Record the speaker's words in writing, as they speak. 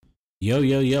Yo,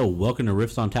 yo, yo. Welcome to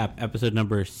Riffs on Tap, episode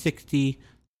number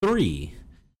 63.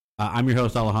 I'm your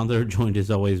host, Alejandro, joined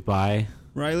as always by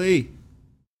Riley.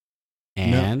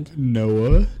 And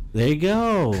Noah. there you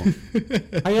go.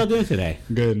 How y'all doing today?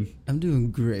 Good. I'm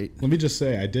doing great. Let me just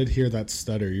say, I did hear that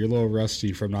stutter. You're a little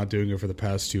rusty from not doing it for the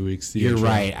past 2 weeks. You're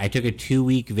right. I took a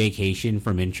 2-week vacation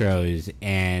from intros,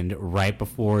 and right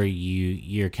before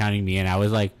you're counting me in, I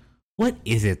was like, what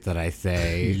is it that I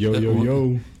say? Yo, yo,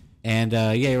 yo. And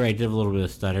yeah, you're right. I did have a little bit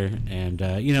of stutter, and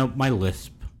my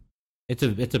lisp. It's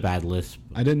a bad lisp.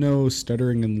 I didn't know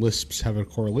stuttering and lisps have a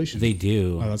correlation. They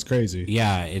do. Oh, that's crazy.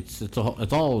 Yeah, it's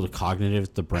all the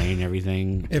cognitive, the brain,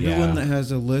 everything. Everyone that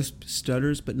has a lisp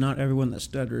stutters, but not everyone that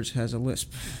stutters has a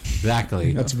lisp.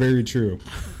 Exactly. That's very true.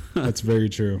 That's very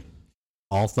true.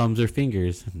 All thumbs are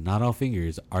fingers. Not all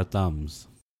fingers are thumbs.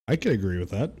 I could agree with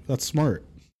that. That's smart.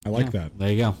 I like that. There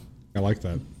you go. I like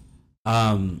that.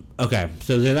 Okay,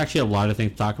 so there's actually a lot of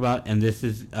things to talk about, and this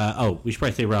is we should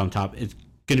probably say right on top. It's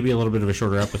going to be a little bit of a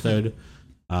shorter episode.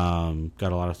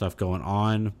 Got a lot of stuff going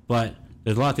on, but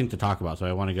there's a lot of things to talk about, so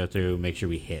I want to go through, make sure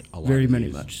we hit a lot. Very of many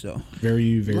these. much so.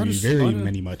 Very, very, very lot of-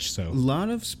 many much so. A lot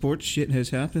of sports shit has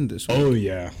happened this week. Oh,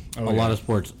 yeah. A lot of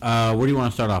sports. Where do you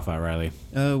want to start off at, Riley?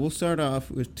 We'll start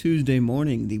off with Tuesday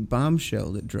morning, the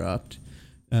bombshell that dropped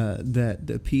that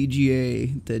the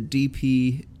PGA, the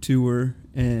DP Tour,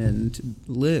 and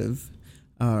LIV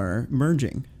are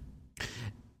merging.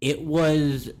 It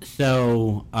was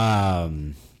so.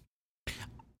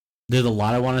 There's a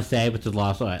lot I want to say, but there's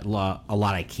also a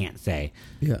lot I can't say.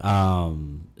 Yeah.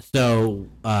 So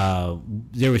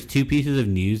there was 2 pieces of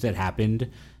news that happened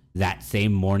that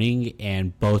same morning,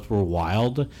 and both were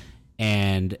wild.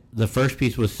 And the first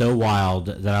piece was so wild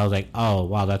that I was like, "Oh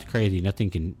wow, that's crazy! Nothing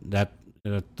can that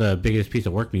the biggest piece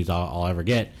of work news I'll ever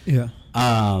get." Yeah.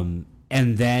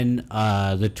 And then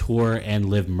the tour and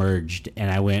LIV merged,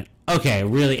 and I went, okay,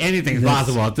 really, anything's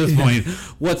possible at this point.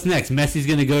 What's next? Messi's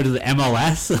going to go to the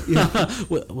MLS? Yeah.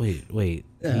 wait.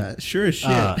 Sure as shit.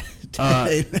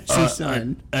 Messi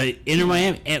signed. Inter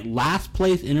Miami, at last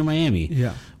place, Inter Miami.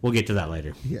 Yeah. We'll get to that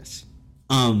later. Yes.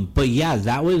 But yeah,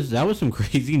 that was some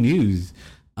crazy news.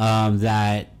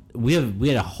 That we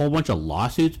had a whole bunch of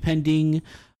lawsuits pending.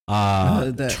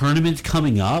 Tournaments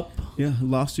coming up. Yeah,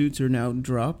 lawsuits are now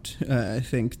dropped. I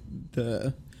think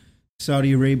the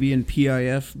Saudi Arabian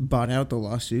PIF bought out the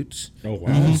lawsuits. Oh,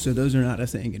 wow. So those are not a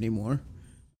thing anymore.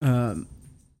 I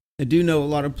do know a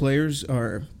lot of players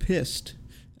are pissed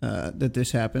that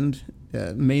this happened,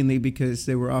 mainly because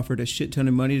they were offered a shit ton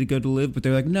of money to go to LIV, but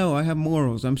they're like, no, I have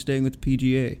morals. I'm staying with the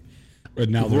PGA. But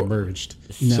now they're merged.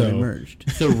 Now So- they're merged.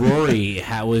 So Rory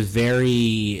was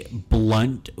very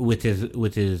blunt with his Very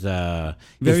his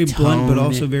blunt, but tone.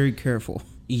 also very careful.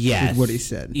 Yes, with what he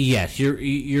said. Yes,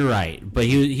 you're right. But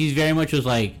he's very much was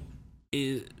like,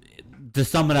 to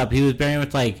sum it up, he was very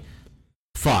much like,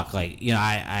 fuck, like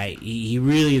he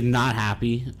really is not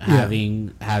happy having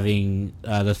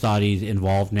the Saudis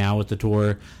involved now with the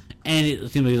tour, and it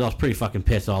seems like he's also pretty fucking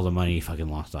pissed at all the money he fucking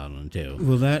lost on them too.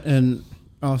 Well, that, and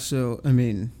also, I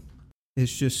mean,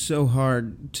 it's just so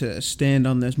hard to stand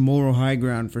on this moral high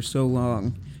ground for so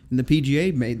long. And the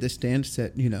PGA made the stance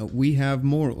that, we have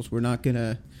morals. We're not going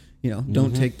to,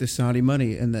 don't take the Saudi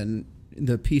money. And then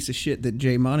the piece of shit that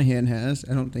Jay Monahan has,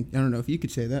 I don't know if you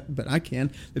could say that, but I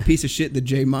can. The piece of shit that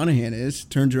Jay Monahan is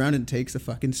turns around and takes the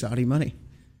fucking Saudi money.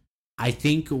 I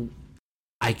think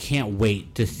I can't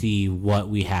wait to see what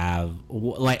we have,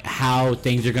 like how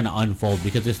things are going to unfold,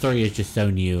 because this story is just so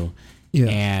new. Yeah.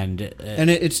 And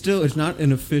it's not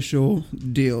an official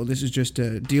deal. This is just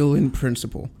a deal in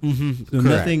principle. Mm-hmm,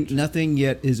 So nothing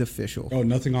yet is official. Oh,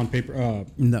 nothing on paper?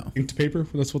 No. Ink to paper?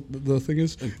 That's what the thing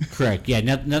is? correct. Yeah,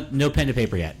 no pen to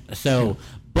paper yet. So,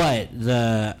 but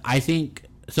I think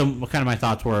some kind of my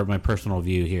thoughts were my personal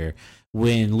view here.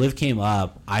 When LIV came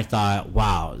up, I thought,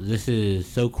 wow, this is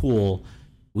so cool.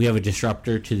 We have a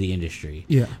disruptor to the industry.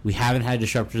 Yeah. We haven't had a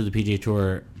disruptor to the PGA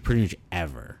Tour pretty much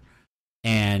ever.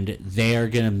 And they are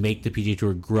going to make the PGA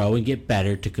Tour grow and get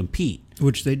better to compete.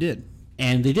 Which they did.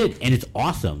 And they did. And it's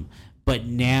awesome. But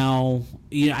now,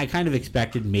 I kind of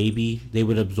expected maybe they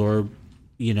would absorb,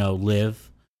 LIV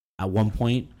at one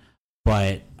point.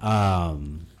 But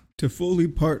To fully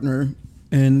partner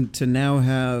and to now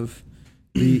have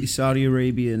the Saudi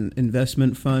Arabian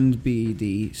investment fund be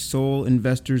the sole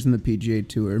investors in the PGA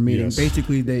Tour, meaning Yes.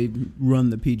 basically they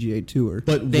run the PGA Tour.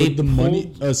 But They would the money?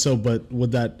 pulled- But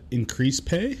would that increase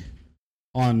pay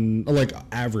on like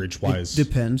average wise?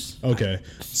 Depends. Okay,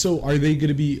 so are they going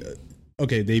to be?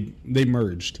 Okay, they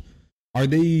merged. Are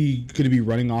they going to be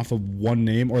running off of one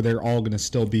name, or they're all going to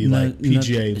still be like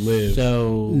PGA Live?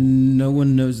 So no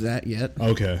one knows that yet.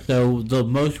 Okay. So the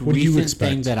most recent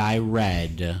thing that I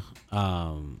read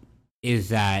is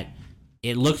that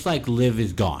it looks like Live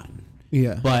is gone.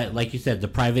 Yeah. But like you said, the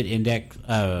private index,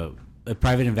 a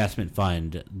private investment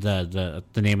fund, the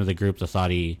name of the group, the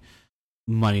Saudi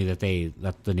money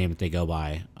that's the name that they go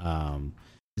by.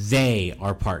 They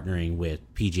are partnering with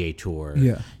PGA Tour.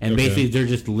 Yeah. And basically they're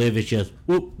just Live is just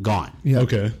gone. Yeah.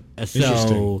 Okay.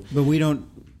 So, but we don't.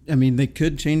 I mean, they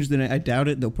could change the name. I doubt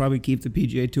it. They'll probably keep the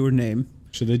PGA Tour name.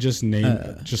 Should they just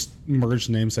just merge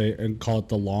names and call it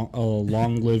the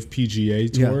Long Live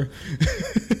PGA Tour?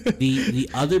 Yeah. The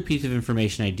other piece of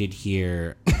information I did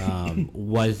hear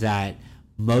was that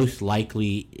most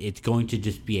likely it's going to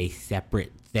just be a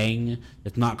separate thing.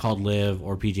 It's not called Live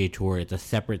or PGA Tour. It's a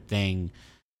separate thing,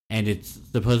 and it's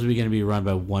supposedly going to be run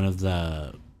by one of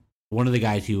the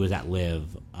guys who was at Live.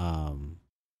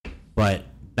 But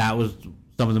that was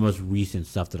some of the most recent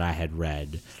stuff that I had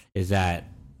read. Is that?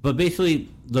 But basically,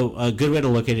 a good way to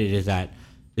look at it is that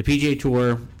the PGA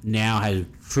Tour now has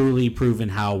truly proven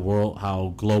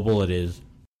how global it is.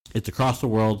 It's across the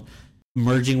world,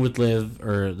 merging with Live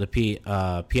or the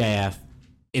PIF.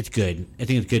 It's good. I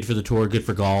think it's good for the tour, good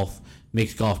for golf,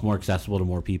 makes golf more accessible to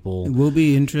more people. It will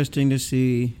be interesting to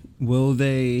see, will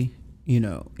they,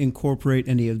 incorporate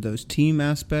any of those team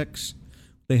aspects?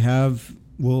 They have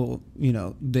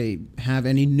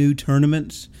any new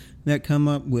tournaments that come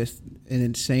up with an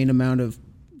insane amount of,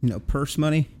 purse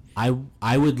money?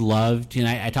 I would love to, and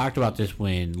I talked about this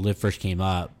when Live first came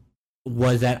up,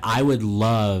 was that I would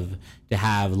love to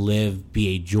have Live be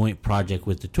a joint project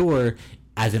with the tour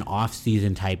as an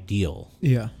off-season type deal.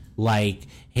 Yeah. Like,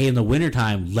 hey, in the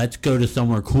wintertime, let's go to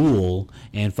somewhere cool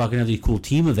and fucking have these cool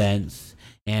team events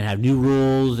and have new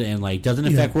rules and, doesn't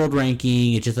affect world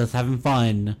ranking. It's just us having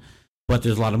fun, but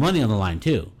there's a lot of money on the line,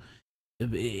 too.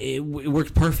 It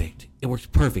works perfect. It works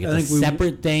perfect. It's a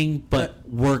separate thing, but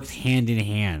works hand in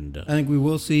hand. I think we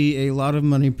will see a lot of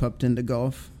money pumped into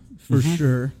golf, for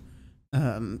sure,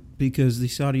 because the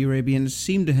Saudi Arabians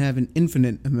seem to have an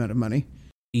infinite amount of money.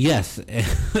 Yes.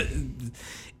 It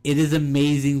is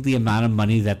amazing the amount of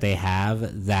money that they have.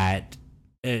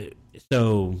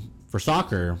 So for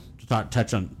soccer, to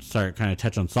touch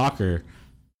on soccer,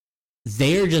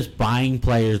 they are just buying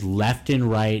players left and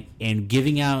right and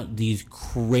giving out these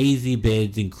crazy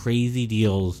bids and crazy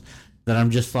deals that I'm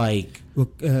just like... Well,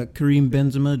 Karim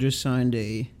Benzema just signed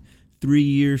a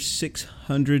 3-year,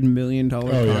 $600 million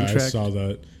contract. Yeah, I saw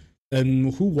that.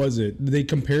 And who was it? They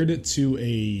compared it to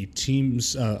a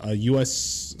U.S.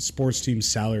 sports team's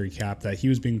salary cap that he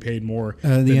was being paid more. The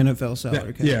NFL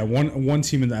salary cap. Yeah, one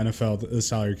team in the NFL, the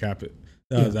salary cap,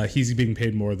 that he's being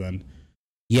paid more than.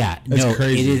 Yeah, that's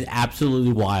crazy. It is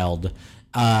absolutely wild.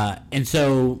 And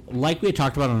so, like we had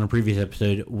talked about on a previous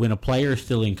episode, when a player is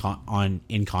still in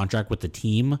contract with the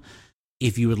team,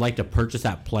 if you would like to purchase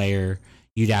that player,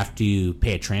 you'd have to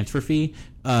pay a transfer fee.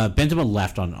 Benzema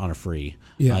left on a free.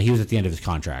 Yeah. He was at the end of his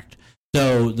contract.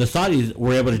 So the Saudis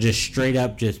were able to just straight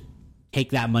up just take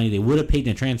that money they would have paid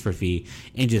in a transfer fee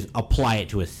and just apply it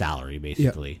to his salary,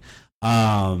 basically.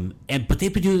 Yeah. But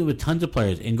they've been doing it with tons of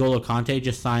players. N'Golo Kante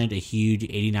just signed a huge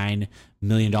 $89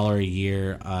 million a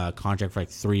year contract for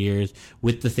 3 years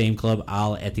with the same club,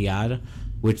 Al Ittihad,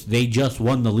 which they just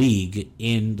won the league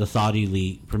in the Saudi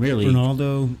League, Premier League.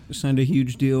 Ronaldo signed a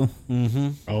huge deal. Mm-hmm.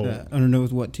 I don't know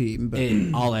with what team, but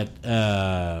is it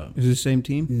the same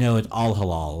team? No, it's Al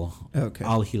Hilal. Okay,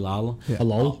 Al Hilal. Yeah.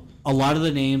 Halal. A lot of the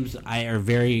names are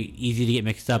very easy to get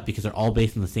mixed up because they're all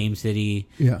based in the same city.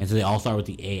 Yeah, and so they all start with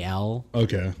the AL.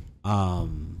 Okay.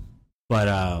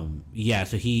 Yeah.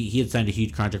 So he had signed a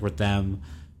huge contract with them,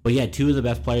 but yeah, 2 of the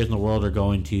best players in the world are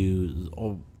going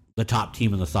to the top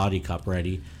team in the Saudi Cup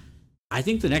already. I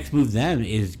think the next move then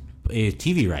is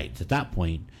TV rights at that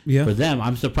point. Yeah. For them,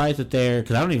 I'm surprised that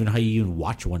because I don't even know how you even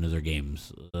watch one of their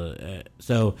games.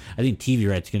 So I think TV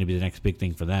rights is going to be the next big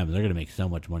thing for them. They're going to make so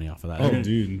much money off of that. Oh,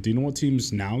 dude. Do you know what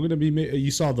team's now going to be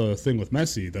You saw the thing with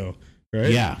Messi, though,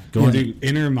 right? Yeah.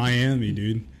 Inter Miami,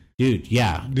 dude. Dude,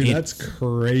 yeah. Dude, that's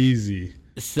crazy.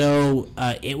 So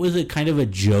it was a kind of a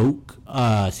joke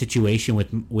situation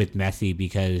with Messi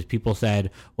because people said,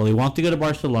 well, he wants to go to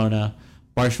Barcelona.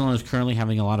 Barcelona is currently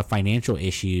having a lot of financial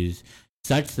issues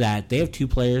such that they have 2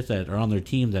 players that are on their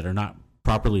team that are not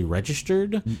properly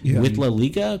registered with La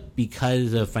Liga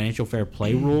because of financial fair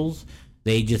play rules.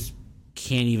 They just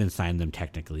can't even sign them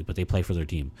technically, but they play for their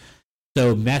team.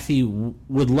 So Messi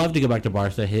would love to go back to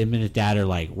Barca. Him and his dad are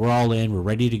like, we're all in, we're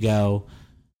ready to go.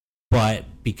 But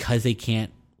because they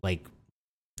can't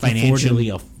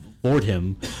financially afford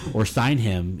him or sign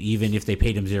him, even if they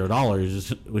paid him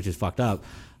 $0, which is fucked up.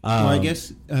 Well, I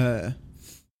guess I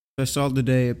saw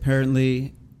today,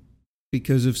 apparently,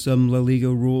 because of some La Liga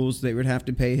rules, they would have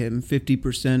to pay him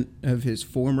 50% of his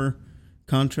former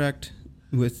contract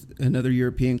with another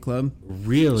European club.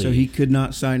 Really? So he could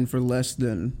not sign for less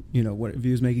than, what if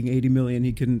he was making $80 million,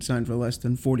 he couldn't sign for less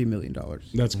than $40 million.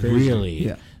 That's crazy. Really?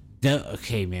 Yeah.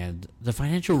 Okay, man. The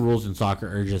financial rules in soccer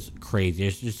are just crazy.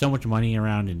 There's just so much money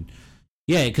around, and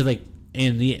because like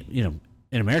in the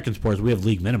in American sports we have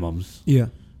league minimums. Yeah.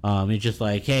 It's just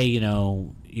like, hey,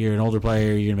 you're an older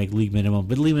player, you're gonna make league minimum,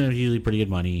 but league minimum is usually pretty good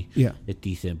money. Yeah. It's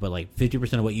decent, but like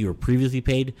 50% of what you were previously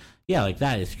paid, like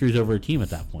that, it screws over a team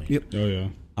at that point. Yep. Oh yeah.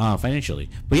 Financially,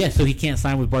 but so he can't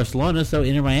sign with Barcelona. So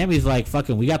Inter Miami's like,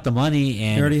 fucking, we got the money,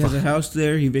 and he already has a house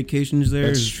there. He vacations there.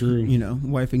 That's true.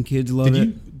 Wife and kids love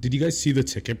it. Did you guys see the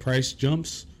ticket price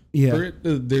jumps? Yeah. For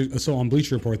it? So on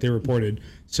Bleacher Report, they reported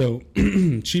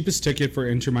cheapest ticket for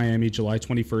Inter Miami July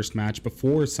 21st match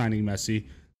before signing Messi,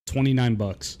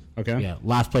 $29. Okay. Yeah,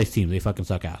 last place team, they fucking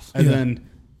suck ass. And then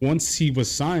once he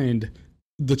was signed,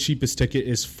 the cheapest ticket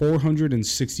is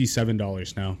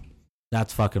 $467 now.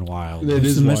 That's fucking wild. It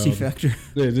is the wild. Messi factor.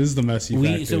 It is the Messi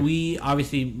factor. So we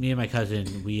obviously, me and my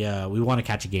cousin, we want to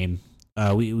catch a game.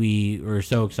 We were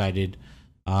so excited,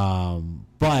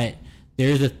 but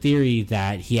there's a theory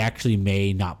that he actually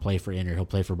may not play for Inter. He'll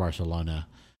play for Barcelona.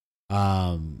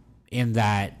 In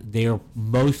that they're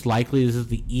most likely, this is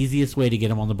the easiest way to get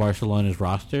him on the Barcelona's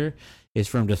roster, is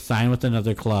for him to sign with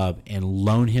another club and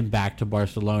loan him back to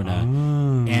Barcelona.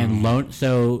 And loan.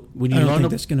 So when you I don't loan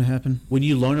think that's going to happen. when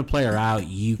you loan a player out,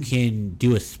 you can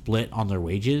do a split on their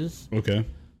wages. Okay.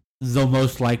 They'll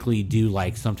most likely do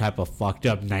like some type of fucked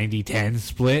up 90-10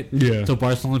 split. Yeah. So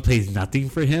Barcelona pays nothing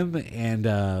for him and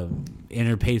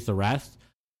Inter pays the rest.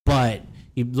 But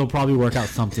they'll probably work out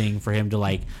something for him to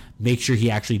like make sure he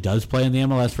actually does play in the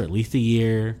MLS for at least a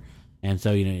year. And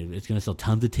so, it's going to sell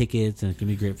tons of tickets and it's going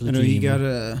to be great for the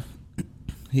team.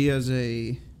 He has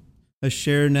a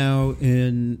share now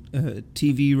in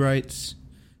TV rights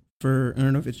for, I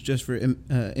don't know if it's just for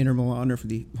Inter Milan or for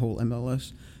the whole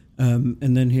MLS.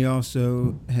 And then he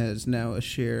also has now a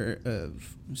share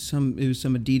of some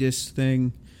Adidas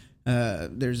thing.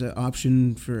 There's an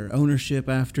option for ownership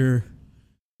after.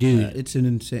 Dude, it's an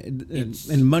insane,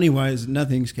 and money-wise,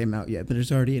 nothing's came out yet, but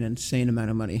it's already an insane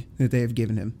amount of money that they have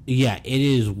given him. Yeah, it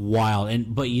is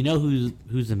wild. But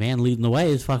who's the man leading the way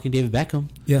is fucking David Beckham.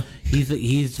 Yeah, he's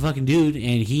the fucking dude,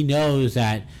 and he knows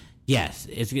that yes,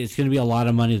 it's going to be a lot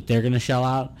of money that they're going to shell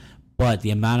out, but the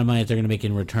amount of money that they're going to make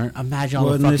in return, imagine all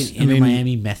the fucking Inter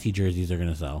Miami Messi jerseys they're going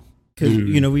to sell. Because,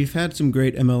 we've had some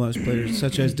great MLS players,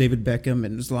 such as David Beckham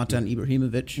and Zlatan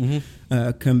Ibrahimovic,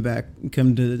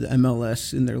 come to the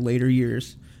MLS in their later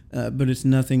years. But it's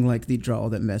nothing like the draw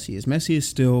that Messi is. Messi is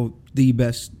still the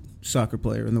best soccer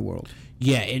player in the world.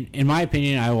 Yeah, in my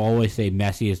opinion, I will always say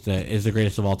Messi is the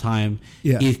greatest of all time.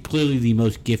 Yeah. He's clearly the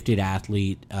most gifted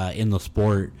athlete in the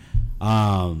sport.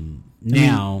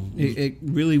 It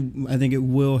really, I think it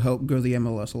will help grow the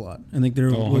MLS a lot. I think there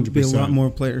will be a lot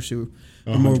more players who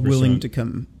are more willing to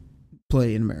come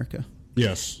play in America.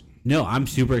 Yes. No, I'm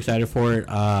super excited for it.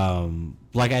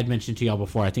 Like I had mentioned to y'all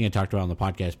before, I think I talked about on the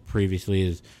podcast previously,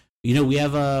 is we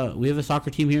have a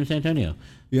soccer team here in San Antonio.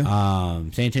 Yeah.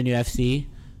 San Antonio FC.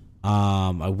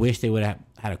 I wish they would have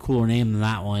had a cooler name than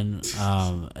that one,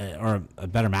 or a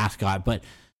better mascot. But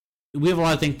we have a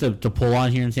lot of things to pull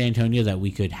on here in San Antonio that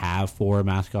we could have for a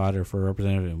mascot or for a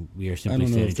representative. And we are simply I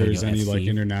don't know if there's any FC.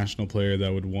 international player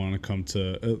that would want to come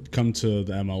to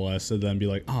the MLS and then be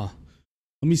like, let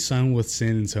me sign with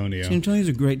San Antonio. San Antonio's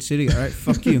a great city. All right,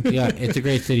 fuck you. Yeah, it's a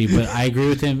great city, but I agree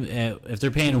with him. If they're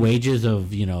paying wages of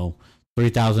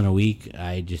 $3,000 a week,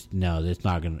 I just no, it's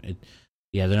not gonna.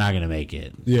 They're not gonna make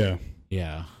it. Yeah.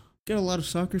 Got a lot of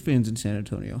soccer fans in San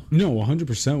Antonio. No,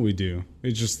 100% we do.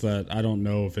 It's just that I don't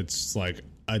know if it's like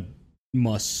a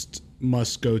must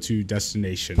go to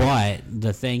destination. But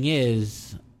the thing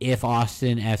is, if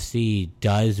Austin FC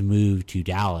does move to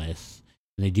Dallas,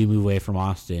 and they do move away from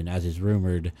Austin, as is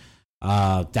rumored,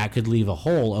 that could leave a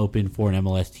hole open for an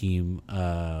MLS team,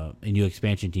 a new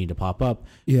expansion team to pop up.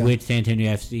 Yeah. Which San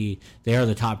Antonio FC, they are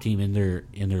the top team in their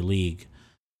league,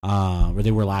 or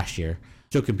they were last year.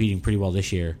 Still competing pretty well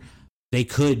this year. They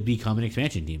could become an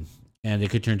expansion team, and they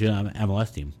could turn to an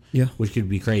MLS team. Yeah, which could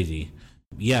be crazy.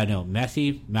 Yeah, no,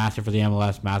 Messi, massive for the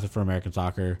MLS, massive for American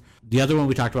soccer. The other one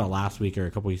we talked about last week or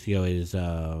a couple weeks ago is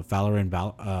Valorant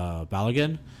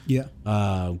Balogun. Yeah,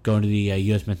 going to the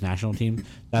U.S. men's national team.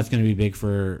 That's going to be big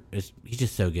for. He's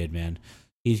just so good, man.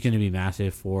 He's going to be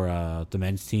massive for the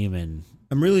men's team, and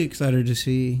I'm really excited to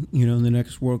see in the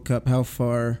next World Cup how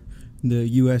far the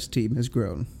U.S. team has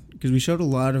grown, because we showed a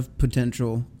lot of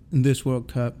potential in this World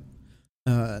Cup.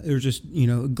 There was just,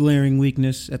 a glaring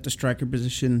weakness at the striker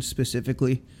position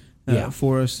specifically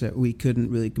for us, that we couldn't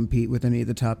really compete with any of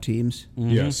the top teams. Mm-hmm.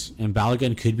 Yes. And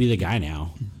Balogun could be the guy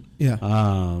now. Yeah.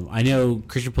 I know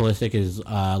Christian Pulisic is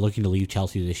looking to leave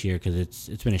Chelsea this year because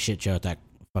it's been a shit show at that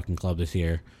fucking club this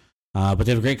year. But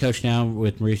they have a great coach now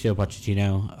with Mauricio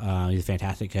Pochettino. He's a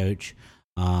fantastic coach.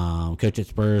 Coach at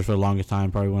Spurs for the longest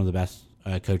time, probably one of the best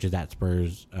coaches at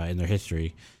Spurs in their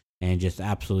history. And just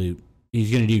absolute,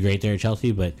 he's going to do great there at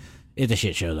Chelsea, but it's a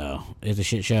shit show, though. It's a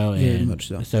shit show. Very And much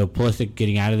so. So Pulisic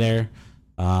getting out of there,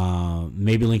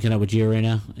 maybe linking up with Gio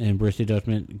Reyna and Borussia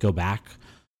Dortmund, go back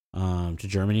to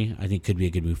Germany, I think could be a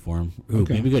good move for him. Ooh,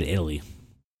 Okay. maybe go to Italy.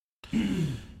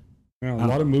 A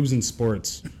lot of moves in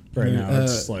sports right now.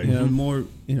 It's like more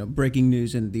breaking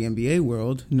news in the NBA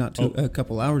world. A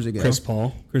couple hours ago, Chris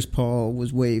Paul. Chris Paul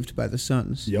was waived by the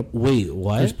Suns. Yep, Wait, Chris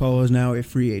what? Paul is now a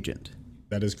free agent.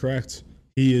 that is correct.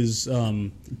 He is.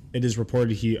 It is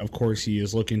reported he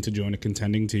is looking to join a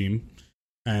contending team,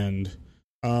 and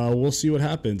we'll see what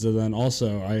happens. And then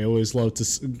also, I always love to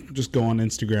just go on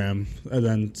Instagram and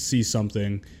then see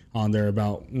something on there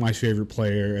about my favorite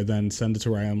player, and then send it to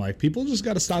Ryan. I'm like, people just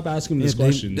got to stop asking these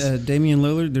questions. Damian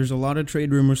Lillard, there's a lot of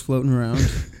trade rumors floating around.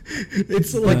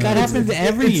 It's like that happens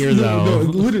every year, though. No,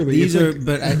 literally, These it's are, like,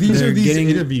 but these are these getting,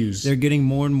 interviews. They're getting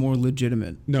more and more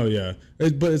legitimate. No, yeah,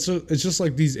 but it's just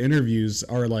like these interviews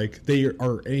are like they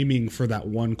are aiming for that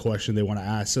one question they want to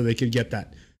ask, so they could get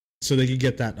that. The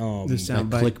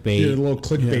soundbite. Clickbait. the little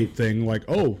clickbait thing, like,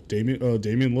 oh, Damian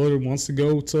Lillard wants to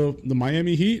go to the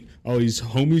Miami Heat. Oh, he's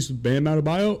homies with Bam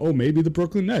Adebayo. Oh, maybe the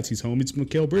Brooklyn Nets. He's homies with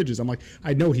Mikal Bridges. I'm like,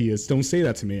 I know he is. Don't say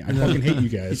that to me. I fucking hate you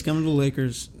guys. He's coming to the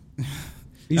Lakers.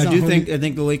 He's I not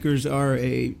think the Lakers are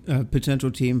a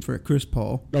potential team for Chris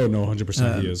Paul. Oh no,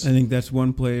 100% he is. I think that's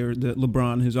one player that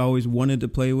LeBron has always wanted to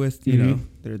play with.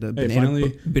 They're the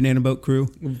banana boat crew.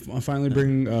 I finally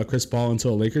bring Chris Paul into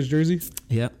a Lakers jersey.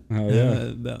 Yeah. Oh yeah.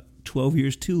 About 12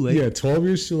 years too late. Yeah, 12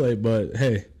 years too late, but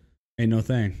hey, ain't no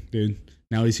thing, dude.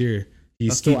 Now he's here. He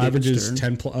still David averages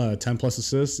Stern. 10 plus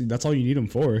assists. That's all you need him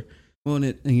for. Well,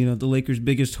 and the Lakers'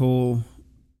 biggest hole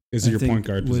Is I your think point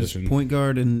guard was position. point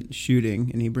guard and shooting,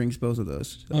 and he brings both of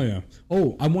those. So. Oh, yeah.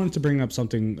 Oh, I wanted to bring up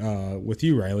something with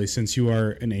you, Riley, since you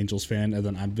are an Angels fan, and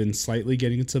then I've been slightly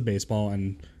getting into baseball,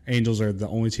 and Angels are the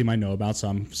only team I know about, so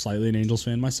I'm slightly an Angels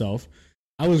fan myself.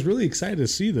 I was really excited to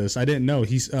see this. I didn't know.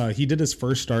 He did his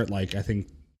first start, I think,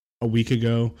 a week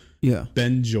ago. Yeah.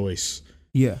 Ben Joyce.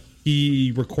 Yeah.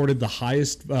 He recorded the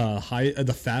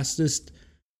fastest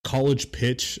college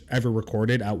pitch ever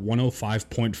recorded at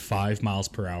 105.5 miles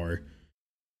per hour.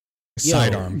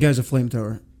 Sidearm. Guy's a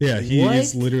flamethrower. Yeah, he What?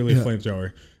 is literally Yeah. a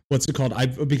flamethrower. What's it called?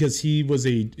 Because he's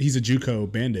a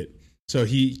JUCO bandit. So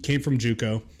he came from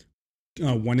JUCO,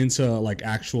 went into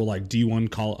actual D1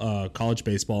 college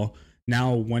baseball.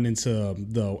 Now went into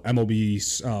the MLB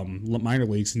minor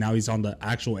leagues. Now he's on the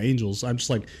actual Angels. I'm just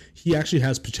like, he actually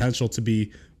has potential to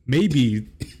be maybe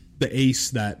the ace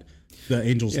that the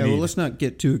Angels Yeah, need. well, let's not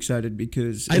get too excited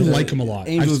because I like him a lot.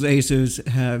 Angels aces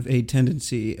have a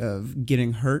tendency of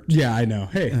getting hurt Yeah, I know.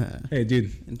 Hey, hey,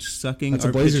 dude. and sucking. That's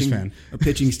a Blazers pitching, fan. Our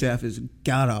pitching staff is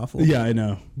god awful. Yeah, I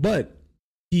know. But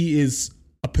he is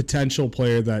a potential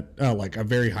player that, a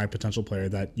very high potential player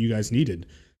that you guys needed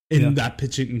in that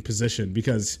pitching position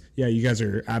because, you guys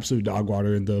are absolute dog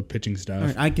water in the pitching staff. All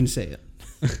right, I can say it.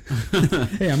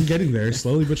 Hey, I'm getting there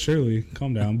slowly but surely.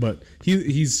 Calm down. But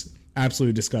he's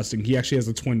absolutely disgusting. He actually has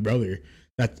a twin brother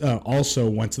that also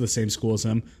went to the same school as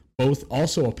him. Both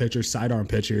also a pitcher, sidearm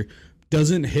pitcher.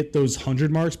 Doesn't hit those 100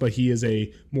 marks, but he's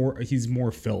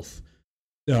more filth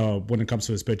when it comes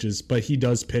to his pitches. But he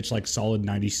does pitch solid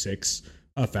 96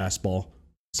 fastball.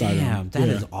 Damn, that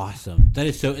is awesome. That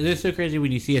is so crazy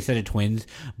when you see a set of twins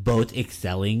both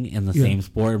excelling in the same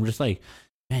sport. I'm just like,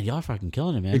 man, y'all are fucking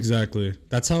killing it, man. Exactly.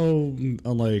 That's how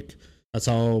that's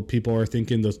how people are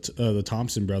thinking the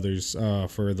Thompson brothers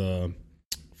for the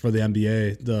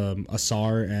NBA, the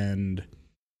Asar and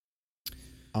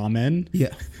Amen.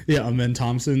 Yeah. Yeah, Amen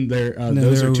Thompson. Those they're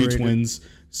are two overrated. twins.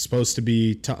 Supposed to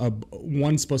be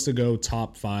one's supposed to go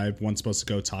top 5, one's supposed to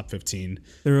go top 15.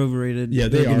 They're overrated. Yeah,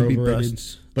 They're they are gonna be overrated.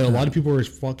 busts. But a lot of people were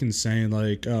fucking saying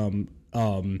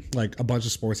a bunch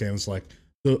of sports analysts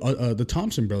the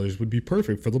Thompson brothers would be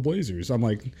perfect for the Blazers. I'm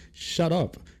like, shut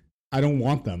up. I don't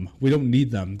want them. We don't need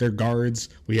them. They're guards.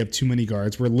 We have too many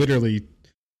guards. We're literally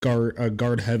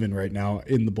guard heaven right now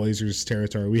in the Blazers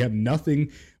territory. We have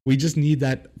nothing. We just need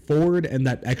that forward and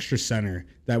that extra center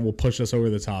that will push us over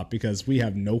the top because we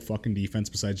have no fucking defense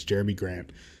besides Jeremy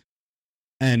Grant.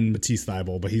 and Matisse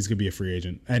Thybulle, but he's going to be a free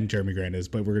agent. And Jeremy Grant is,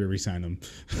 but we're going to re-sign him.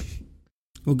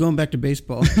 Well, going back to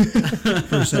baseball.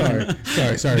 Sorry.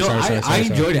 I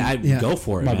enjoyed it. Go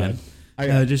for it, My man.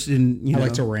 bad. Just in, I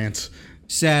like to rant.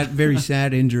 very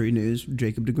sad injury news.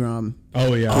 Jacob DeGrom.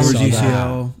 Oh, yeah. Over I saw that.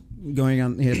 UCL, going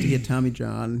on. He has to get Tommy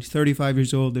John. He's 35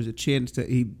 years old. There's a chance that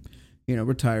he,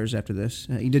 retires after this.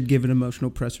 He did give an emotional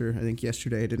presser, I think,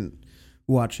 yesterday. I didn't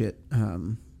watch it.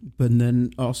 But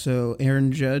then also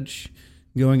Aaron Judge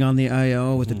going on the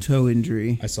IL with a toe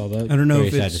injury. I saw that. I don't know Very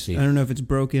if sad it's to see. I don't know if it's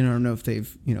broken. I don't know if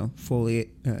they've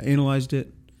fully analyzed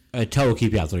it. A toe will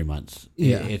keep you out 3 months.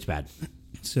 Yeah. It's bad.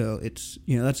 So it's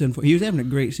that's he was having a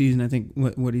great season. I think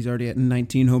what he's already at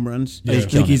 19 home runs. Yeah. I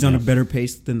think he's on a Yeah. better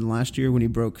pace than last year when he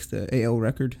broke the AL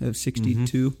record of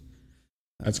 62.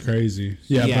 That's crazy.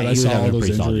 Yeah, Yeah, but he I was saw having all a those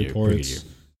pretty solid injury year, pretty reports.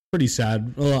 good Pretty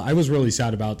sad. Well, I was really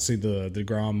sad about seeing the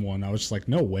DeGrom one. I was just like,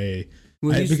 no way.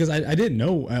 Well, Because I didn't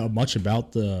know much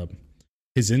about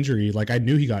his injury. Like, I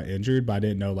knew he got injured, but I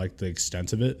didn't know like the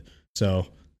extent of it. So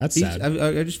that's sad.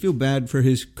 I just feel bad for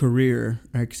his career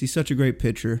because he's such a great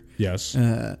pitcher. Yes.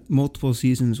 Multiple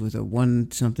seasons with a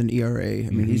 1-something ERA. I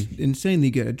mean, he's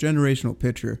insanely good, a generational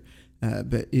pitcher.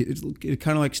 But it's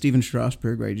kind of like Steven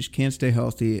Strasburg, right? He just can't stay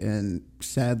healthy, and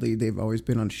sadly, they've always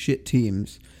been on shit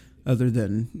teams, other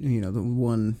than the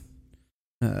one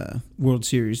World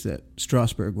Series that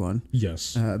Strasburg won.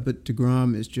 Yes. But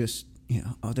DeGrom is just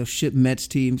those shit Mets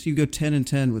teams. You go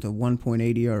 10-10 with a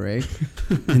 1.8 ERA,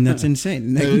 and that's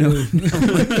insane. Like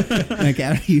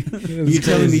you're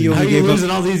telling me you How only are you gave losing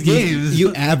up, all these games?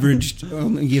 You averaged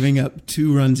only giving up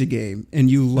 2 runs a game, and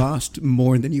you lost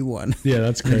more than you won. Yeah,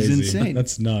 that's crazy. insane.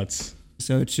 That's nuts.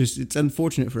 So it's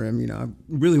unfortunate for him. I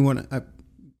really want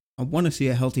to see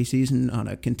a healthy season on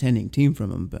a contending team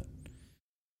from him, but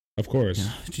Of course.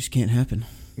 it just can't happen.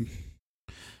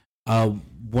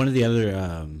 One of the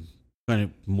other kind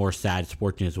of more sad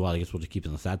sports news as well. I guess we'll just keep it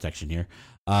in the sad section here.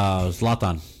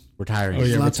 Zlatan retiring. Oh,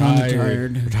 yeah. Zlatan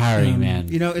retired. Retiring, man.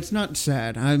 It's not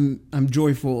sad. I'm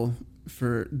joyful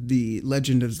for the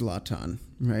legend of Zlatan.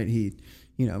 Right, he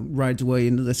rides away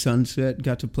into the sunset.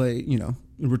 Got to play.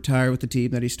 Retire with the team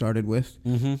that he started with.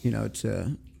 Mm-hmm. It's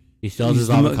He sells his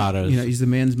avocados. He's the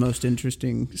man's most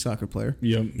interesting soccer player.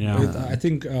 Yep. Yeah. I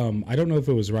think I don't know if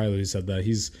it was Riley who said that.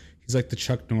 He's like the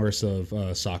Chuck Norris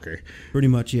of soccer. Pretty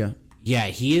much, yeah. Yeah,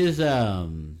 he is. Oh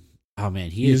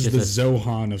man, He is just the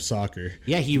Zohan of soccer.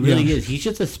 Yeah, he really is. He's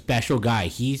just a special guy.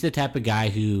 He's the type of guy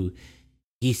who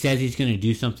he says he's going to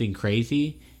do something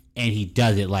crazy, and he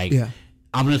does it. Like,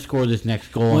 I'm going to score this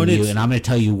next goal on you, and I'm going to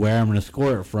tell you where I'm going to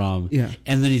score it from. Yeah.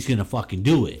 And then he's going to fucking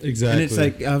do it. Exactly. And it's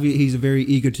like he's a very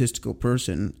egotistical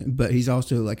person, but he's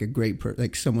also like a great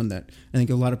like someone that I think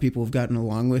a lot of people have gotten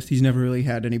along with. He's never really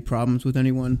had any problems with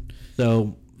anyone.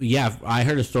 So yeah, I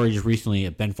heard a story just recently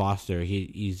at Ben Foster.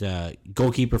 He's a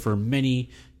goalkeeper for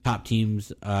many top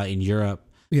teams in Europe.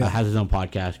 Yeah. Has his own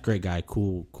podcast. Great guy.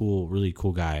 Cool, really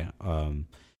cool guy.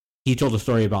 He told a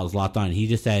story about Zlatan. He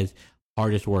just says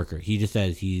hardest worker. He just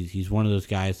says he's one of those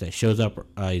guys that shows up.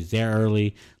 He's there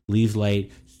early, leaves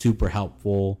late, super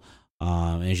helpful,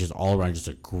 and it's just all around just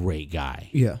a great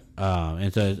guy. Yeah.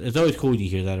 And so it's always cool to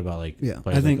hear that about players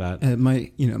I think like that.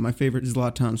 my favorite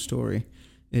Zlatan story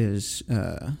is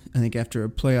I think after a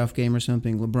playoff game or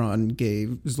something,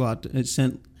 LeBron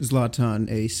sent Zlatan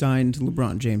a signed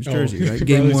LeBron James jersey, right?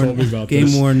 Game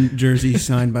worn jersey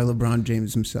signed by LeBron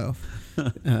James himself.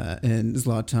 And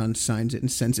Zlatan signs it and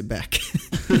sends it back.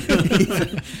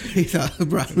 he thought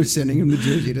LeBron was sending him the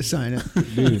jersey to sign it.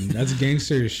 Dude, that's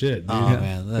gangster as shit, dude. Oh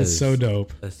man, That's so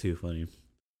dope. That's too funny.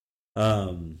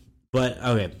 But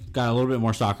okay, got a little bit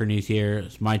more soccer news here.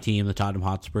 It's my team, the Tottenham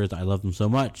Hotspurs. I love them so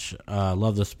much.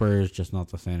 Love the Spurs, just not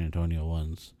the San Antonio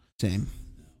ones. Same.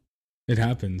 It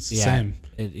happens. Yeah. Same.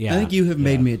 I think you have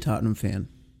made me a Tottenham fan.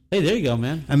 Hey, there you go,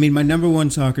 man. I mean, my number one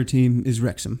soccer team is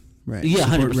Wrexham, right? Yeah,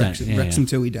 Support 100%. Wrexham, Yeah, Wrexham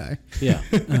till we die. Yeah,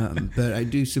 But I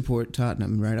do support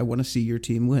Tottenham, right? I want to see your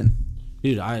team win.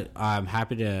 dude, I'm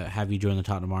happy to have you join the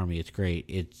Tottenham Army. It's great.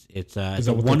 It's that a what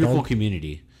they're wonderful called?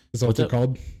 community. Is that what they're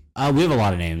called? We have a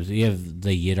lot of names. We have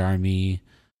the Yid Army.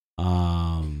 A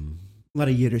lot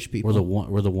of Yiddish people.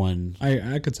 We're the one.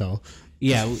 I could tell.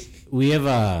 Yeah, we have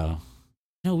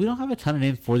no, we don't have a ton of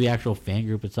names for the actual fan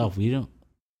group itself. We don't.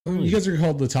 You guys are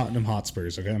called the Tottenham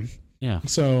Hotspurs, okay? Yeah.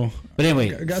 So, But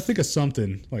anyway, I gotta think of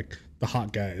something like the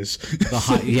hot guys. the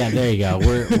hot. Yeah, there you go.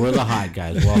 We're the hot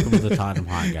guys. Welcome to the Tottenham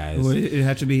Hot Guys. Well, it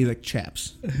had to be like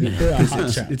chaps. Yeah, hot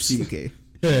It's chaps. the UK.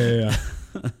 Yeah.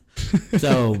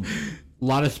 So, a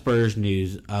lot of Spurs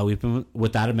news. We've been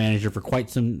without a manager for quite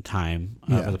some time,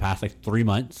 for the past 3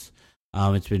 months.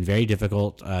 It's been very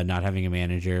difficult not having a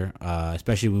manager,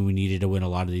 especially when we needed to win a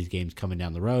lot of these games coming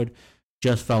down the road.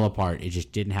 Just fell apart. It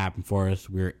just didn't happen for us.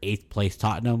 We were 8th place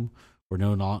Tottenham. We're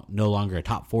no longer a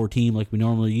top 4 team like we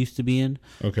normally used to be in.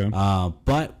 Okay.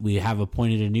 But we have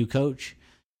appointed a new coach.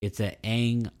 It's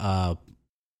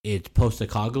it's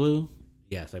Postecoglou.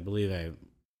 Yes, I believe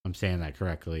I'm saying that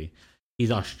correctly.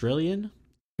 He's Australian.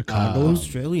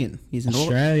 Australian. He's an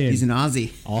Australian. He's an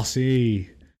Aussie. Aussie.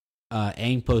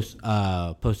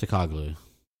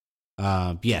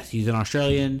 Postecoglou. Yes, he's an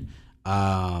Australian.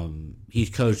 He's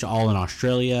coached all in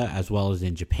Australia as well as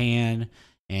in Japan,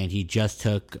 and he just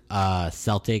took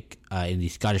Celtic in the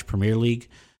Scottish Premier League.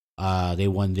 They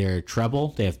won their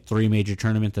treble. They have 3 major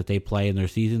tournaments that they play in their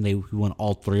season. They won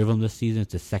all 3 of them this season.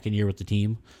 It's his second year with the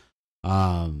team.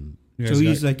 So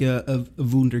he's like a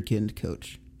wunderkind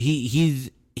coach. He's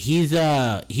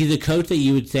a coach that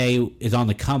you would say is on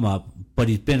the come up, but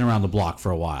he's been around the block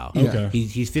for a while. Okay.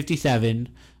 He's 57.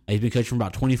 He's been coaching for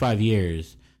about 25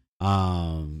 years.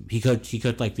 He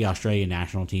coached like the Australian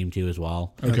national team too as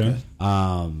well. Okay.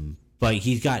 But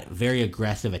he's got very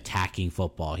aggressive attacking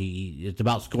football. It's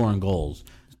about scoring goals.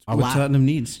 What Tottenham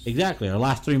needs. Exactly. Our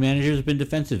last 3 managers have been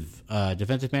defensive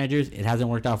managers. It hasn't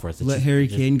worked out for us. Let Harry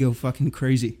Kane go fucking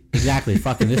crazy. Exactly.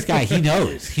 Fucking this guy. He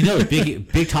knows.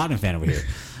 Big Tottenham fan over here.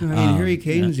 I mean, Harry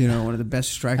Kane's one of the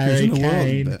best strikers in the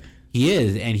world. But he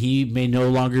is, and he may no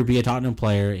longer be a Tottenham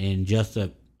player in just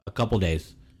a couple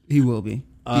days. He will be.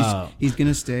 He's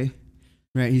gonna stay.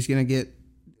 Right. He's gonna get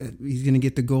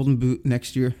the golden boot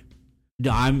next year.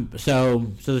 So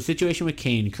the situation with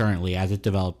Kane currently, as it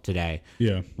developed today,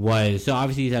 was so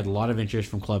obviously he's had a lot of interest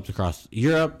from clubs across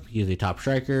Europe. He's a top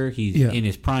striker. He's in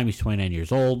his prime. He's 29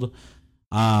 years old.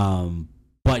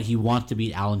 But he wants to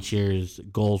beat Alan Shearer's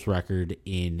goals record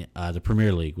in the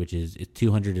Premier League, which is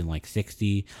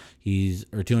 260.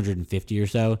 Or 250 or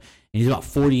so, and he's about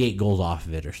 48 goals off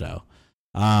of it or so.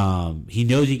 He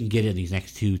knows he can get it in these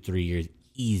next 2-3 years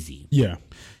easy. Yeah.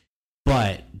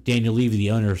 But Daniel Levy, the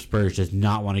owner of Spurs, does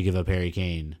not want to give up Harry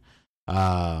Kane.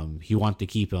 He wants to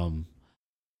keep him.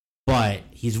 But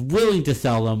he's willing to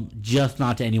sell them, just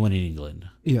not to anyone in England.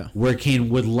 Yeah. Where Kane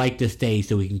would like to stay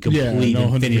so he can complete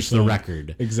and finish the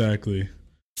record. Exactly.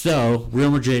 So,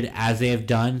 Real Madrid, as they have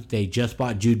done, they just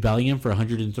bought Jude Bellingham for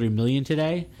 $103 million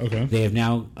today. Okay. They have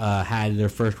now had their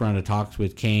first round of talks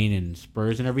with Kane and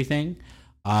Spurs and everything.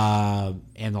 And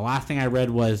the last thing I read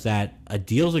was that a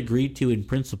deal's agreed to in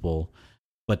principle,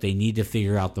 but they need to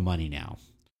figure out the money now.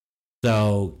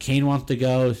 So Kane wants to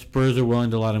go. Spurs are willing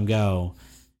to let him go.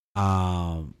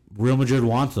 Real Madrid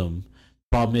wants him.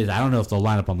 Problem is, I don't know if they'll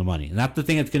line up on the money. And that's the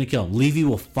thing that's going to kill him. Levy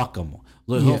will fuck him.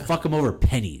 He'll fuck him over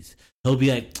pennies. He'll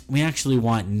be like, we actually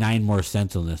want 9 more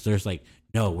cents on this. There's like,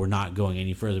 no, we're not going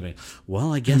any further.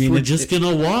 Well, I guess we're just going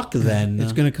to walk then.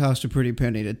 It's going to cost a pretty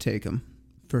penny to take him,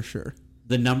 for sure.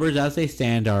 The numbers as they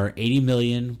stand are 80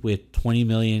 million with 20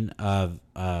 million of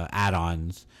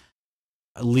add-ons.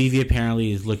 Levy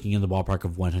apparently is looking in the ballpark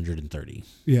of 130.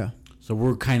 Yeah. So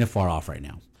we're kind of far off right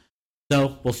now.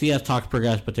 So we'll see as talks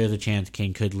progress, but there's a chance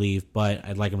Kane could leave. But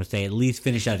I'd like him to stay, at least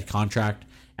finish out his contract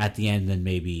at the end, then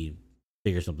maybe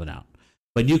figure something out.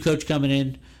 But new coach coming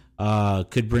in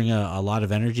could bring a lot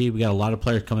of energy. We got a lot of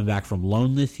players coming back from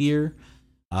loan this year.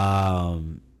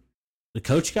 The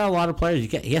coach got a lot of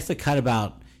players. He has to cut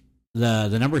about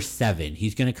the number 7.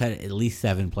 He's going to cut at least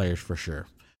 7 players for sure.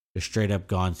 Just straight up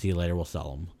gone. See you later. We'll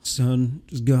sell them. Son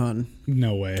is gone.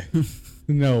 No way.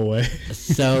 No way.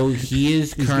 So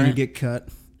he's going to get cut.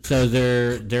 So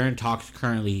they're in talks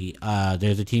currently.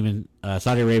 There's a team in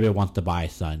Saudi Arabia wants to buy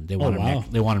Son. They want him.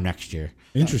 They want him next year.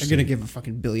 Interesting. They're going to give a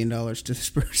fucking $1 billion to the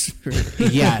Spurs.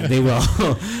 Yeah, they will.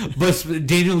 But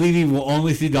Daniel Levy will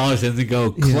only see dollar signs and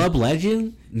go, club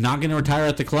legend? Not going to retire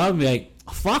at the club? And be like,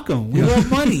 fuck him. We want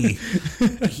money.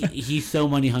 He's so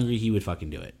money hungry, he would fucking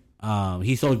do it.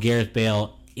 He sold Gareth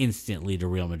Bale instantly to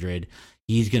Real Madrid.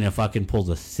 He's going to fucking pull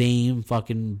the same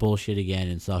fucking bullshit again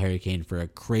and sell Harry Kane for a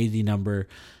crazy number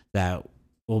that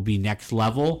will be next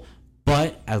level.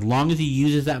 But as long as he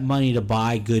uses that money to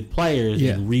buy good players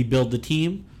and rebuild the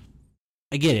team,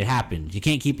 again, it happens. You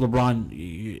can't keep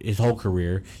LeBron his whole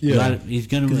career. Yeah. He's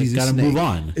got to move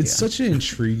on. It's such an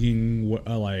intriguing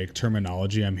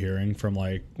terminology I'm hearing from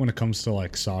when it comes to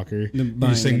soccer.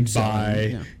 You're saying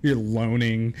buy, you're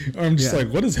loaning. I'm just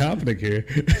what is happening here?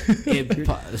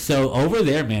 So over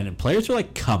there, man, players are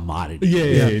like commodities.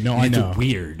 Yeah. No, I know. It's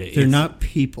weird. They're not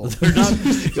people. They're not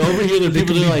over here. They're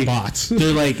people. They're like bots.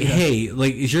 They're like, hey,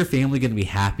 is your family going to be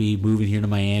happy moving here to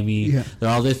Miami? Yeah. They're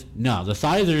all this. No, the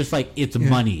Saudis are just like, it's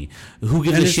money. Who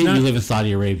gives a shit? You live in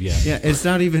Saudi Arabia. Yeah, it's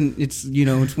not even. It's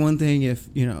it's one thing if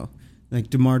like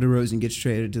DeMar DeRozan gets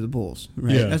traded to the Bulls,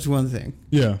 right? Yeah. That's one thing.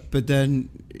 Yeah. But then,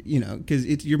 because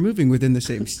you're moving within the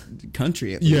same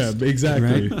country at Yeah, least.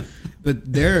 exactly. Right?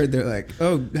 But they're like,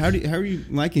 oh, how are you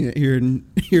liking it here in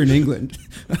England?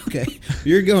 Okay,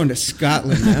 you're going to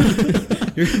Scotland now.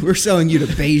 We're selling you to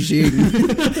Beijing.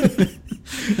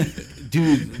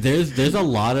 Dude, there's a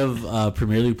lot of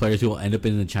Premier League players who will end up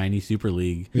in the Chinese Super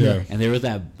League. Yeah. And there was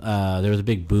a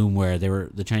big boom where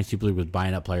the Chinese Super League was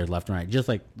buying up players left and right, just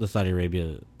like the Saudi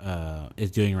Arabia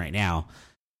is doing right now.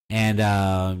 And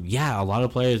a lot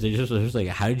of players, they just like,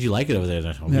 how did you like it over there?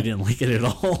 Like, we didn't like it at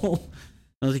all.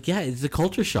 I was like, yeah, it's a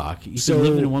culture shock. You've been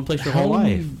living in one place your whole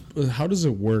life. How does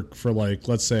it work for, like,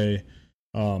 let's say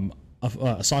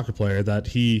a soccer player that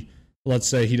let's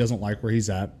say he doesn't like where he's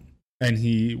at, and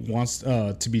he wants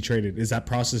to be traded? Is that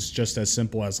process just as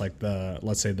simple as, like,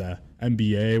 let's say the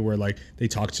NBA, where, like, they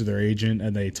talk to their agent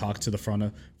and they talk to the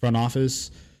front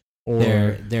office?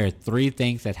 Or there are three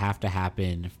things that have to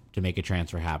happen to make a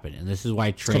transfer happen, and this is why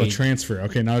it's called a transfer.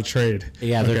 Okay, not a trade.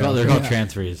 Yeah, they're called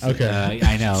transfers. Okay,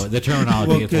 I know the terminology.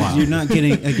 Well, because you're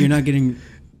not getting,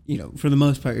 for the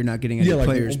most part, you're not getting any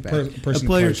players back. A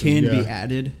player can be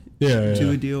added to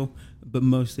a deal, but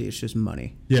mostly it's just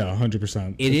money. Yeah,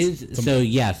 100%. It is.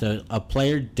 So a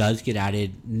player does get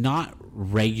added, not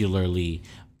regularly.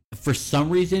 For some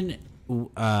reason,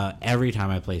 every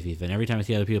time I play FIFA and every time I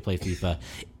see other people play FIFA,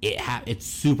 it's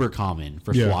super common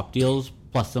for swap deals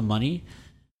plus some money.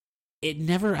 It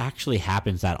never actually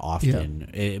happens that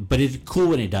often, but it's cool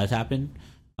when it does happen.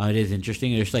 It is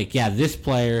interesting. It's like, this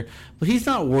player, but he's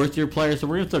not worth your player, so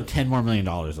we're going to throw $10 million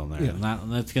more on there. Yeah.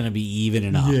 And that's going to be even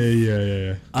enough.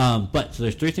 Yeah. But so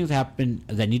there's three things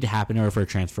that need to happen in order for a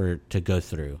transfer to go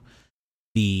through.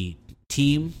 The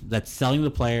team that's selling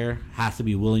the player has to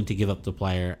be willing to give up the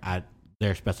player at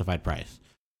their specified price.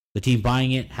 The team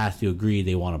buying it has to agree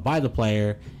they want to buy the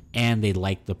player and they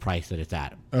like the price that it's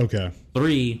at. Okay.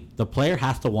 3, the player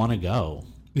has to want to go.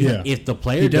 Yeah. If the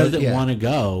player doesn't want to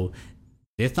go,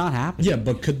 it's not happening. Yeah,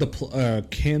 but can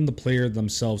the player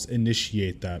themselves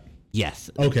initiate that? Yes.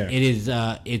 Okay. It is.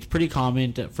 It's pretty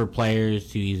common for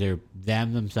players to either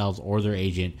themselves or their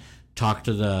agent talk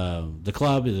to the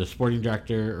club, the sporting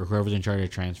director, or whoever's in charge of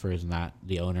transfers, and that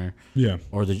the owner,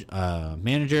 or the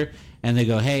manager, and they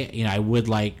go, "Hey, I would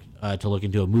like to look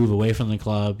into a move away from the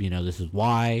club. This is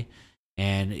why."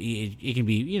 And it can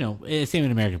be, same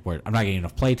in American sport. I'm not getting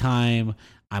enough play time.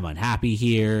 I'm unhappy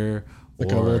here.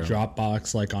 Like a little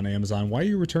Dropbox, like on Amazon. Why are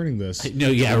you returning this? No,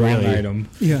 yeah, really. Item.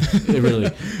 Yeah,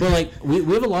 really. Well, like we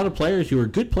have a lot of players who are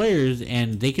good players,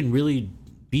 and they can really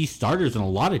be starters in a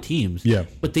lot of teams. Yeah,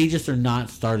 but they just are not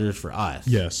starters for us.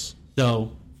 Yes.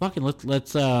 So fucking let's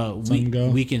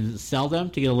we can sell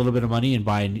them to get a little bit of money and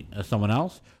buy someone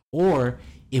else, or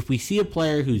if we see a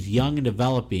player who's young and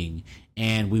developing,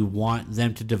 and we want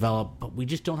them to develop, but we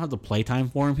just don't have the play time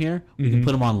for him here, we can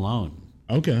put him on loan.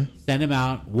 Okay. Send him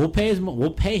out. We'll pay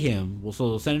him.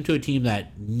 We'll send him to a team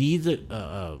that needs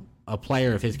a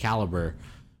player of his caliber,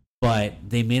 but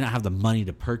they may not have the money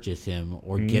to purchase him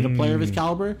or get a player of his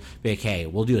caliber. Be like, hey,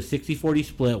 we'll do a 60-40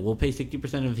 split. We'll pay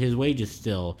 60% of his wages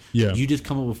still. Yeah. You just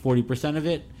come up with 40% of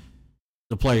it.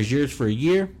 The player's yours for a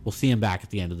year. We'll see him back at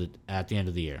the end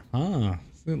of the year. Ah.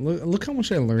 Look how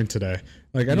much I learned today.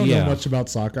 Like, I don't know much about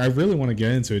soccer. I really want to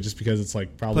get into it just because it's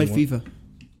like probably FIFA.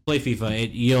 Play FIFA.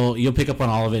 You'll pick up on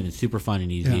all of it. And it's super fun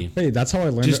and easy. Yeah. Hey, that's how I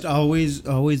learned. Just always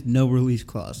no release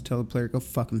clause. Tell the player go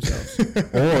fuck themselves.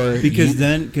 Or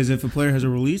because if a player has a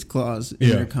release clause in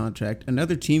their contract,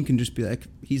 another team can just be like,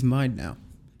 he's mine now.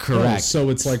 Correct. Oh, so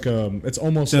it's like it's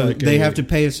almost so like they have to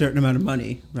pay a certain amount of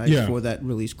money, right, for that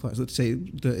release clause. Let's say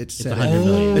it's set at $100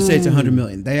 million. Let's say it's $100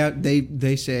 million.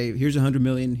 They say here's $100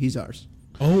 million. He's ours.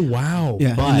 Oh wow.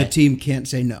 Yeah, and the team can't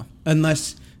say no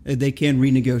unless they can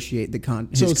renegotiate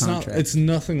his contract. It's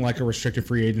nothing like a restricted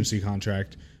free agency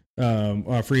contract,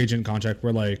 a free agent contract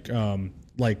where like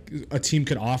a team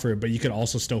could offer it, but you could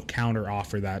also still counter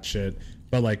offer that shit.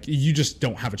 But like you just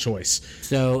don't have a choice.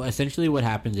 So essentially, what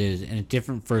happens is, and it's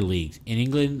different for leagues. In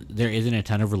England, there isn't a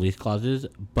ton of release clauses,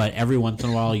 but every once in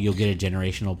a while, you'll get a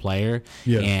generational player,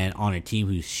 and on a team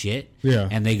who's shit,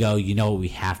 and they go, we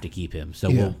have to keep him.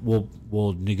 So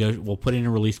we'll negotiate. We'll put in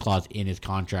a release clause in his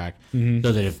contract,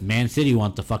 so that if Man City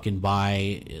want to fucking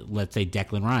buy, let's say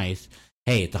Declan Rice,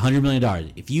 hey, it's $100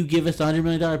 million. If you give us $100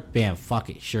 million, bam, fuck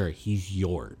it, sure, he's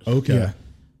yours. Okay. Yeah.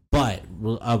 But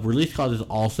release clauses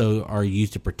also are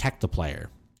used to protect the player.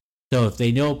 So if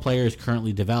they know a player is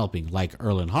currently developing, like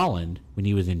Erling Haaland, when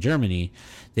he was in Germany,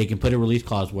 they can put a release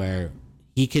clause where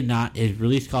his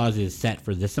release clause is set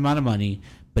for this amount of money,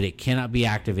 but it cannot be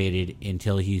activated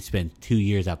until he's spent 2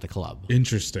 years at the club.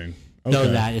 Interesting.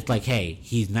 So that it's like, hey,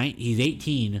 he's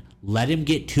 18. Let him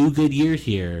get 2 good years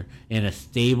here in a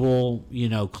stable,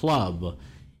 club,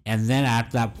 and then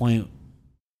at that point,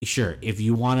 sure, if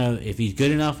he's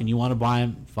good enough and you want to buy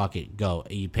him, fuck it, go.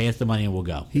 You pay us the money and we'll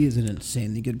go. He is an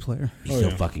insanely good player. He's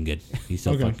so fucking good. He's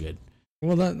so fucking good.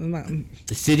 Well,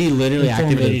 the city literally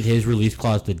activated his release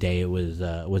clause the day it was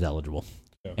eligible,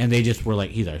 and they just were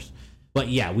like, he's ours. But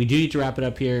yeah, we do need to wrap it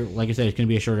up here. Like I said, it's going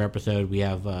to be a shorter episode. We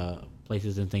have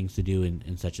places and things to do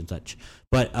and such and such.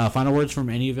 But final words from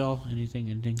any of y'all? Anything?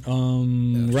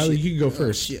 Riley, you can go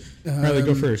first. Riley,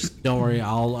 go first. Don't worry,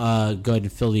 I'll go ahead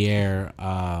and fill the air.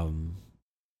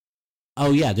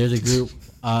 There's a group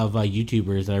of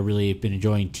YouTubers that I really have been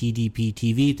enjoying, TDP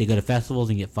TV. They go to festivals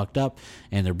and get fucked up,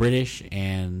 and they're British,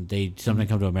 and they sometimes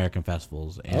come to American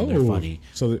festivals, and they're funny.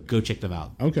 So go check them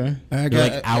out. Okay. They're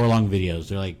like hour-long videos.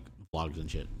 They're like vlogs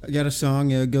and shit. I got a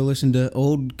song. Go listen to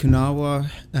Old Kanawha,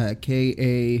 Kanawha.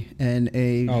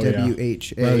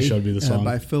 Riley showed me the song.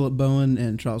 By Philip Bowen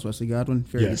and Charles Wesley Godwin.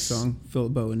 Very good song.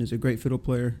 Philip Bowen is a great fiddle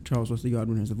player. Charles Wesley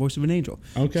Godwin has the voice of an angel.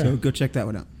 Okay. So go check that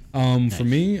one out. Nice. For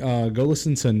me, go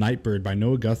listen to Nightbird by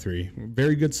Noah Guthrie.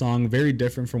 Very good song, very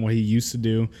different from what he used to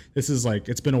do. This is like,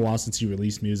 it's been a while since he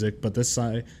released music, but this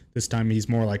time he's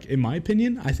more like, in my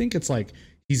opinion, I think it's like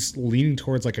he's leaning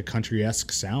towards like a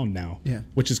country-esque sound now,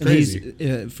 which is crazy.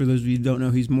 For those of you who don't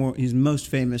know, he's most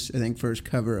famous, I think, for his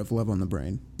cover of Love on the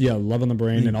Brain. Yeah, Love on the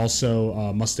Brain, and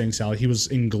also Mustang Sally. He was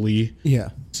in Glee. Yeah.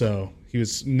 So he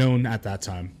was known at that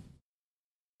time.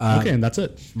 Okay, and that's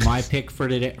it. My pick for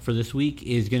this week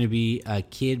is going to be a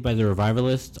Kid by the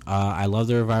Revivalists. I love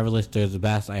the Revivalists. They're the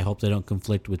best. I hope they don't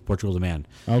conflict with Portugal the Man.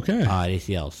 Okay. At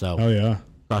ACL. So,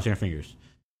 crossing our fingers.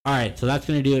 All right, so that's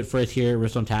going to do it for us here at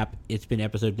Riffs on Tap. It's been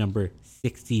episode number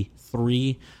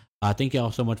 63. Thank you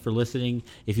all so much for listening.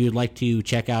 If you would like to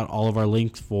check out all of our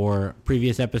links for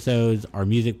previous episodes, our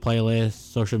music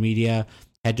playlists, social media,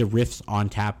 head to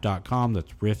riffsontap.com.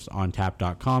 That's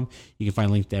riffsontap.com. You can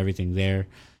find links to everything there.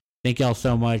 Thank you all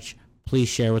so much. Please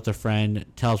share with a friend.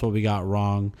 Tell us what we got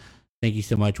wrong. Thank you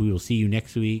so much. We will see you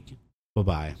next week.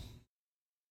 Bye-bye.